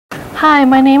Hi,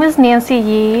 my name is Nancy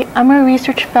Yee. I'm a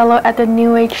research fellow at the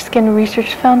New Age Skin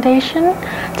Research Foundation.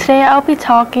 Today I'll be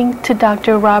talking to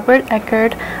Dr. Robert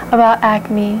Eckert about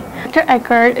acne. Dr.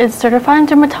 Eckert is certified in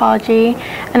dermatology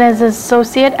and is an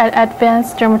associate at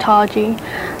Advanced Dermatology.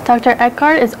 Dr.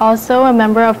 Eckert is also a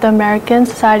member of the American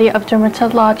Society of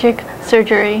Dermatologic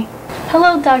Surgery.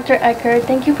 Hello, Dr. Eckert.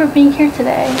 Thank you for being here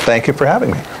today. Thank you for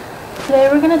having me. Today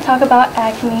we're going to talk about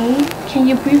acne. Can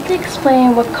you briefly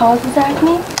explain what causes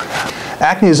acne?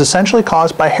 Acne is essentially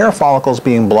caused by hair follicles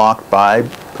being blocked by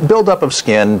buildup of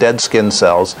skin, dead skin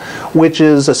cells, which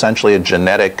is essentially a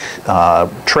genetic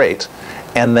trait,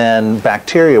 and then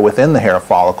bacteria within the hair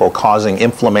follicle causing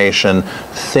inflammation,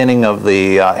 thinning of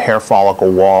the hair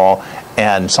follicle wall,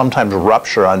 and sometimes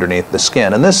rupture underneath the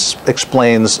skin. And this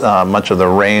explains much of the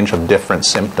range of different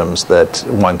symptoms that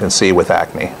one can see with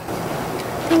acne.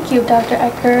 Thank you, Dr.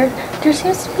 Eckert. There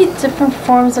seems to be different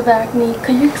forms of acne.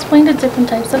 Could you explain the different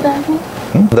types of acne?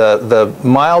 The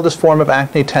mildest form of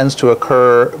acne tends to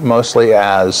occur mostly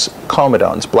as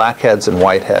comedones, blackheads and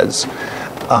whiteheads.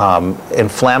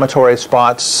 Inflammatory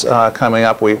spots coming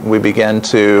up we begin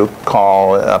to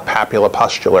call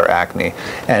papulopustular acne,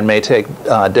 and may take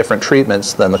different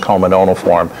treatments than the comedonal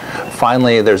form.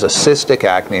 Finally, there's a cystic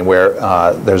acne where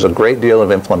there's a great deal of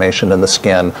inflammation in the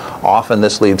skin. Often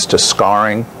this leads to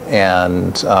scarring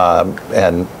and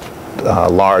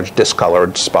large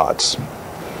discolored spots.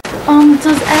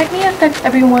 Does acne affect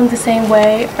everyone the same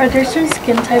way? Are there certain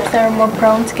skin types that are more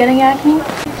prone to getting acne?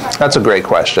 That's a great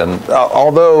question.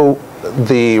 Although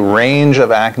the range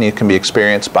of acne can be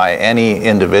experienced by any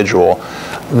individual,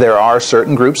 there are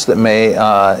certain groups that may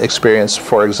experience,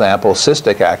 for example,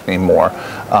 cystic acne more.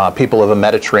 People of a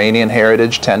Mediterranean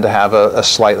heritage tend to have a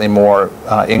slightly more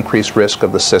increased risk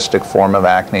of the cystic form of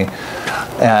acne.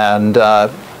 And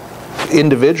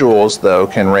individuals, though,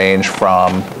 can range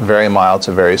from very mild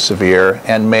to very severe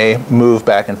and may move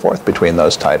back and forth between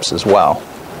those types as well.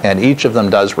 And each of them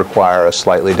does require a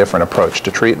slightly different approach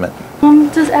to treatment.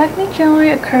 Does acne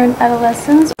generally occur in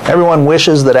adolescence? Everyone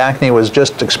wishes that acne was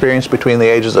just experienced between the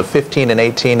ages of 15 and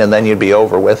 18 and then you'd be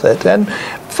over with it. And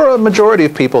for a majority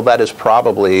of people, that is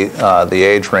probably the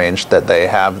age range that they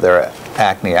have their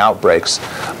acne outbreaks.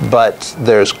 But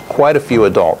there's quite a few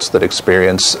adults that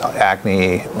experience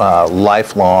acne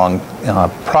lifelong.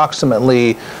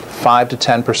 Approximately 5 to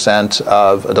 10%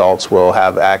 of adults will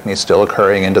have acne still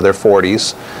occurring into their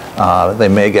 40s. They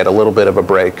may get a little bit of a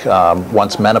break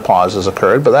once menopause has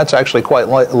occurred, but that's actually quite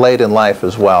late in life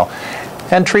as well.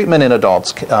 And treatment in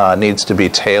adults needs to be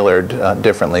tailored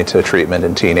differently to treatment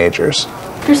in teenagers.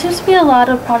 There seems to be a lot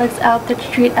of products out there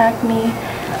to treat acne.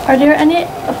 Are there any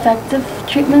effective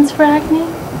treatments for acne?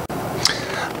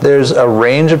 There's a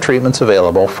range of treatments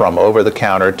available, from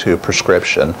over-the-counter to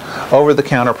prescription.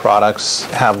 Over-the-counter products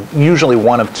have usually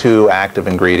one of two active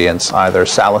ingredients, either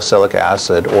salicylic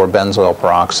acid or benzoyl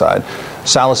peroxide.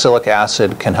 Salicylic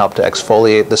acid can help to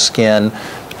exfoliate the skin,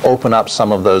 open up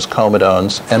some of those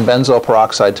comedones, and benzoyl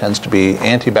peroxide tends to be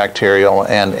antibacterial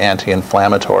and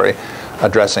anti-inflammatory,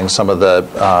 addressing some of the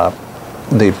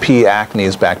P.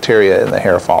 acnes bacteria in the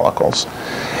hair follicles.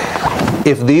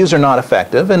 If these are not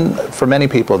effective, and for many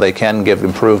people they can give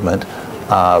improvement,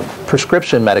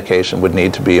 prescription medication would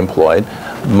need to be employed.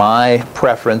 My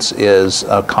preference is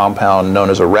a compound known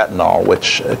as a retinol,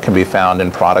 which can be found in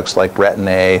products like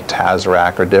Retin-A,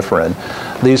 Tazorac, or Differin.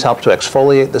 These help to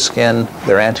exfoliate the skin.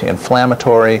 They're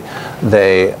anti-inflammatory.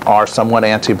 They are somewhat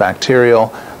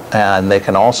antibacterial, and they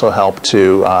can also help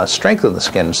to strengthen the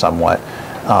skin somewhat.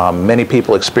 Many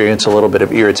people experience a little bit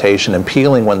of irritation and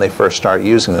peeling when they first start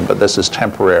using them, but this is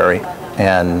temporary,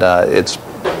 and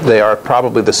they are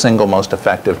probably the single most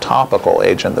effective topical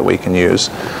agent that we can use.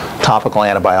 Topical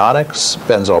antibiotics,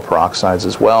 benzoyl peroxides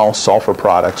as well, sulfur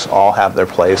products all have their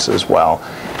place as well.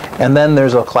 And then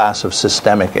there's a class of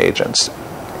systemic agents,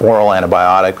 oral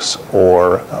antibiotics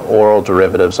or oral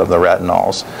derivatives of the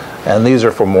retinols. And these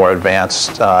are for more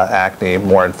advanced acne,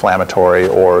 more inflammatory,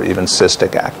 or even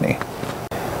cystic acne.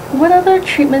 What other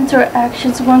treatments or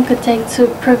actions one could take to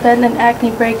prevent an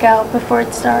acne breakout before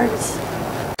it starts?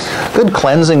 Good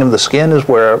cleansing of the skin is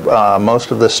where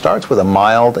most of this starts, with a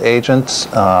mild agent.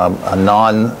 A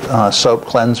non-soap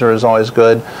cleanser is always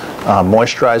good.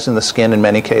 Moisturizing the skin in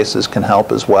many cases can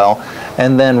help as well.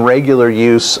 And then regular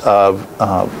use of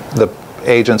the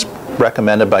agents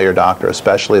recommended by your doctor,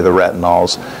 especially the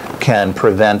retinols, can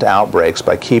prevent outbreaks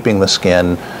by keeping the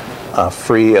skin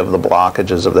free of the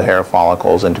blockages of the hair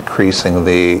follicles and decreasing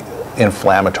the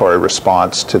inflammatory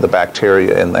response to the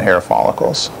bacteria in the hair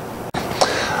follicles.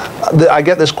 I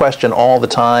get this question all the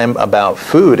time about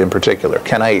food in particular.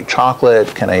 Can I eat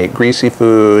chocolate? Can I eat greasy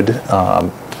food?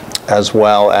 as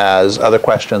well as other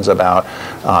questions about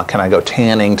can I go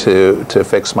tanning to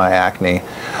fix my acne.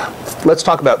 Let's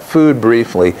talk about food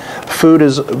briefly. Food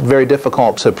is very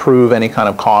difficult to prove any kind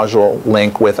of causal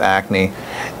link with acne.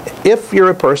 If you're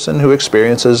a person who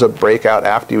experiences a breakout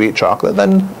after you eat chocolate,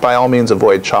 then by all means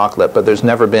avoid chocolate, but there's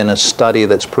never been a study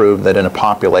that's proved that in a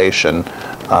population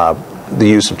the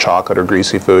use of chocolate or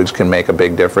greasy foods can make a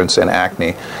big difference in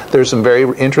acne. There's some very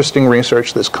interesting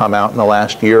research that's come out in the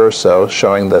last year or so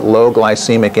showing that low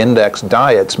glycemic index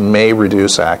diets may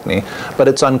reduce acne, but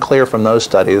it's unclear from those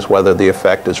studies whether the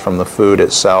effect is from the food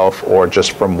itself or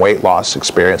just from weight loss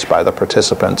experienced by the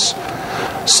participants.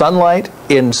 Sunlight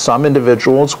in some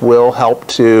individuals will help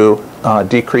to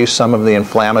decrease some of the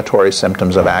inflammatory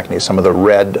symptoms of acne, some of the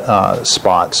red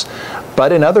spots.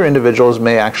 But in other individuals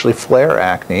may actually flare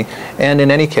acne, and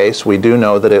in any case we do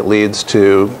know that it leads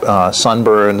to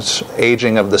sunburns,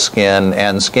 aging of the skin,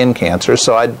 and skin cancer,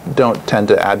 so I don't tend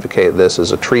to advocate this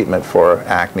as a treatment for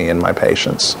acne in my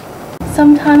patients.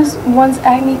 Sometimes one's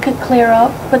acne could clear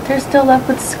up, but they're still left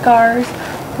with scars.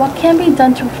 What can be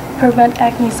done to prevent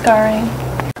acne scarring?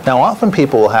 Now often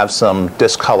people will have some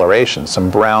discoloration,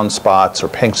 some brown spots or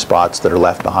pink spots that are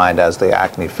left behind as the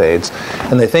acne fades,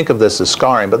 and they think of this as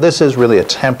scarring, but this is really a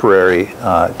temporary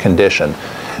condition.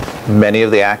 Many of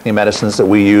the acne medicines that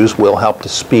we use will help to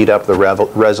speed up the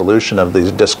resolution of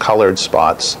these discolored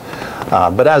spots.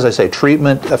 But as I say,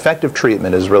 effective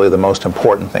treatment is really the most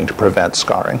important thing to prevent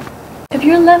scarring. If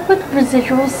you're left with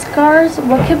residual scars,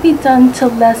 what can be done to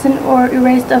lessen or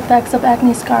erase the effects of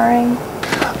acne scarring?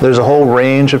 There's a whole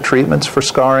range of treatments for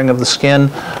scarring of the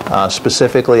skin.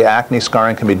 Specifically, acne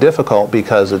scarring can be difficult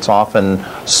because it's often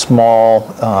small,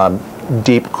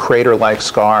 deep crater-like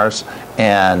scars,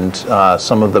 and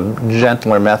some of the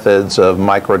gentler methods of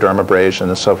microdermabrasion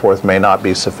and so forth may not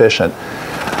be sufficient.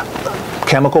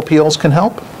 Chemical peels can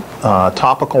help.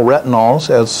 Topical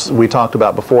retinols, as we talked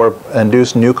about before,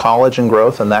 induce new collagen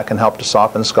growth, and that can help to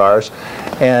soften scars.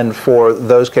 And for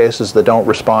those cases that don't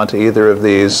respond to either of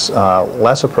these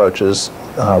less approaches,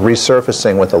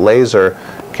 resurfacing with a laser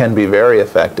can be very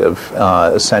effective,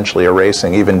 essentially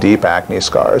erasing even deep acne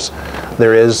scars.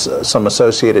 There is some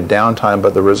associated downtime,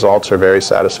 but the results are very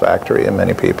satisfactory in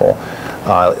many people.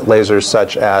 Lasers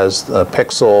such as the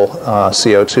Pixel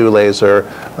CO2 laser,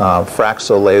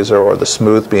 Fraxel laser, or the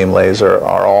smooth beam laser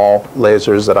are all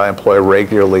lasers that I employ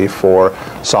regularly for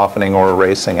softening or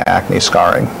erasing acne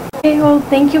scarring. Okay, well,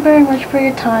 thank you very much for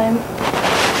your time.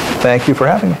 Thank you for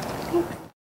having me.